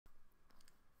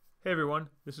Hey everyone,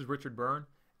 this is Richard Byrne.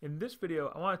 In this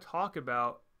video, I want to talk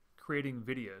about creating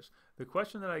videos. The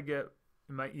question that I get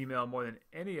in my email more than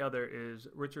any other is,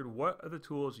 Richard, what are the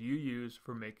tools you use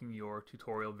for making your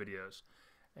tutorial videos?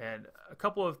 And a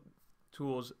couple of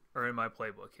tools are in my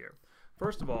playbook here.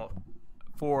 First of all,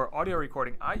 for audio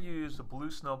recording, I use the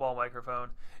Blue Snowball microphone.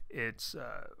 It's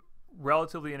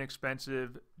relatively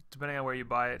inexpensive. Depending on where you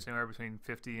buy it, it's anywhere between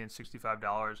 $50 and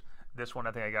 $65. This one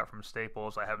I think I got from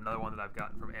Staples. I have another one that I've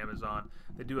gotten from Amazon.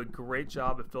 They do a great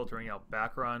job of filtering out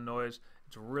background noise.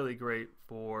 It's really great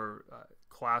for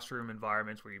classroom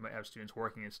environments where you might have students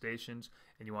working in stations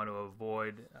and you want to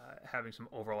avoid having some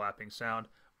overlapping sound.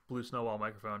 Blue Snowball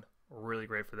microphone, really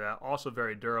great for that. Also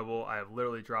very durable. I have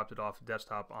literally dropped it off the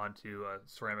desktop onto a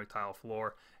ceramic tile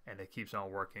floor and it keeps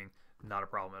on working. Not a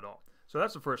problem at all. So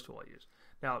that's the first tool I use.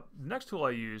 Now, the next tool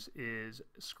I use is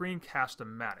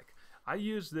Screencast-O-Matic. I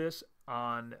use this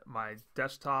on my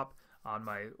desktop, on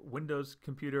my Windows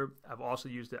computer. I've also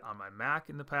used it on my Mac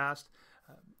in the past.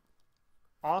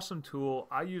 Awesome tool.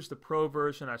 I use the Pro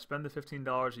version. I spend the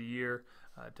 $15 a year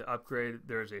to upgrade.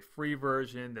 There's a free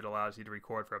version that allows you to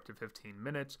record for up to 15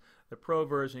 minutes. The Pro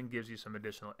version gives you some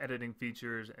additional editing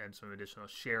features and some additional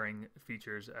sharing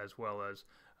features, as well as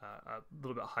a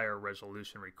little bit higher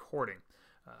resolution recording.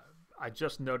 I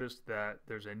just noticed that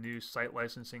there's a new site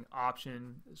licensing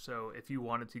option, so if you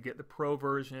wanted to get the Pro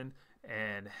version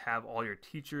and have all your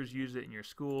teachers use it in your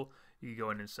school, you can go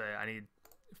in and say, I need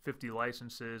 50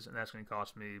 licenses, and that's going to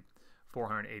cost me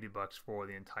 $480 for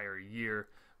the entire year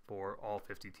for all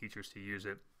 50 teachers to use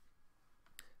it.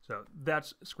 So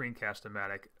that's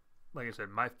Screencast-O-Matic. Like I said,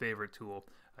 my favorite tool.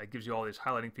 It gives you all these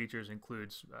highlighting features,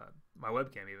 includes my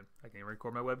webcam even. I can even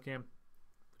record my webcam,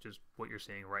 which is what you're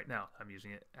seeing right now. I'm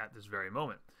using it at this very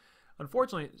moment.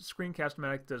 Unfortunately,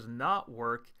 Screencast-O-Matic does not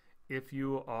work if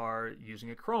you are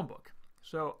using a Chromebook.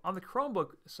 So on the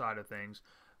Chromebook side of things,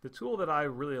 the tool that I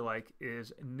really like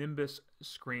is Nimbus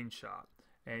Screenshot.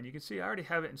 And you can see I already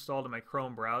have it installed in my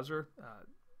Chrome browser.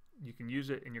 You can use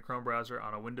it in your Chrome browser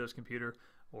on a Windows computer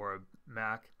or a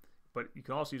Mac, but you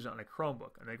can also use it on a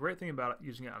Chromebook. And the great thing about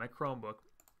using it on a Chromebook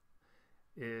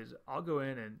is I'll go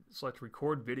in and select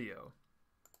Record Video.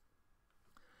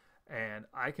 And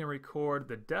I can record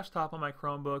the desktop on my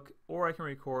Chromebook, or I can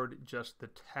record just the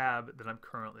tab that I'm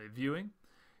currently viewing.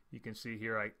 You can see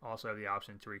here I also have the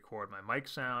option to record my mic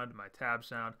sound, my tab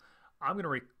sound. I'm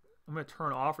going to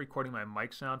turn off recording my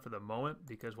mic sound for the moment,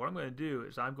 because what I'm going to do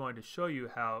is I'm going to show you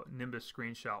how Nimbus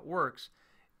Screenshot works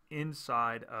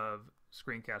inside of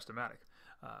Screencast-O-Matic.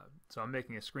 So I'm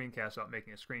making a screencast without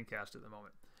making a screencast at the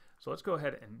moment. So let's go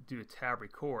ahead and do a tab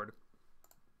record.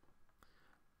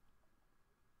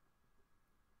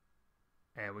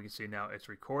 And we can see now it's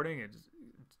recording. It's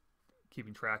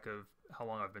keeping track of how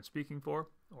long I've been speaking for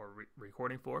or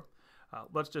recording for.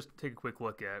 Let's just take a quick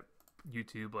look at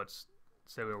YouTube. Let's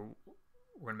say we're going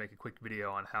to make a quick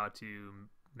video on how to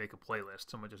make a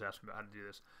playlist. Someone just asked me about how to do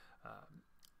this.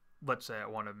 Let's say I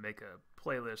want to make a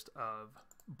playlist of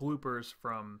bloopers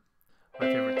from my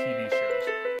favorite TV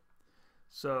shows.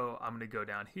 So I'm going to go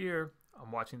down here.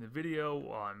 I'm watching the video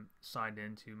while I'm signed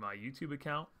into my YouTube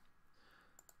account.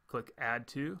 Click Add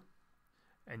To,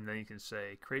 and then you can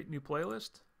say Create New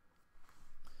Playlist,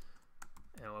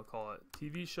 and we'll call it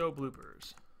TV Show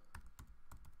Bloopers.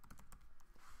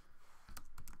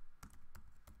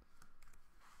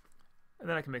 And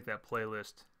then I can make that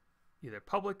playlist either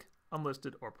public,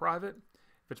 unlisted, or private.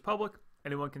 If it's public,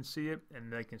 anyone can see it,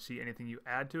 and they can see anything you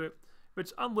add to it. If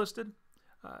it's unlisted,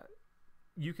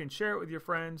 you can share it with your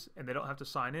friends, and they don't have to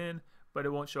sign in, but it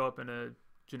won't show up in a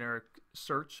generic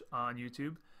search on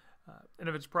YouTube. And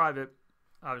if it's private,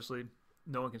 obviously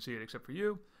no one can see it except for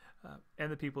you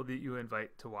and the people that you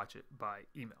invite to watch it by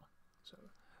email. So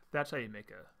that's how you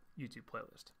make a YouTube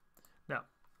playlist. Now,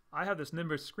 I have this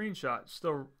Nimbus Screenshot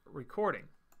still recording.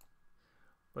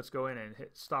 Let's go in and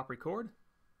hit Stop Record.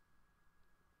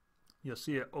 You'll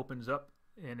see it opens up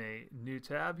in a new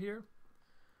tab here.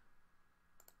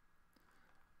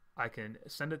 I can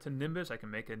send it to Nimbus. I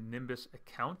can make a Nimbus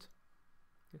account.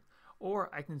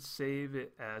 Or I can save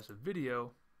it as a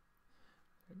video,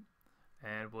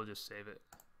 and we'll just save it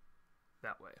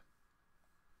that way.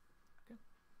 Okay.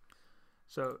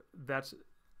 So that's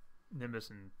Nimbus,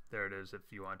 and there it is.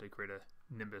 If you want to create a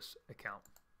Nimbus account,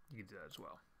 you can do that as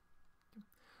well. Okay.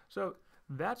 So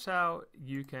that's how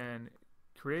you can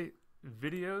create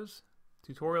videos,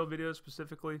 tutorial videos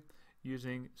specifically,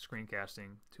 using screencasting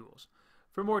tools.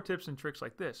 For more tips and tricks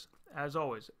like this, as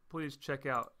always, please check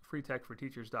out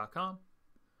freetechforteachers.com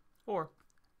or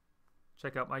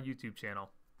check out my YouTube channel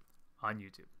on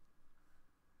YouTube.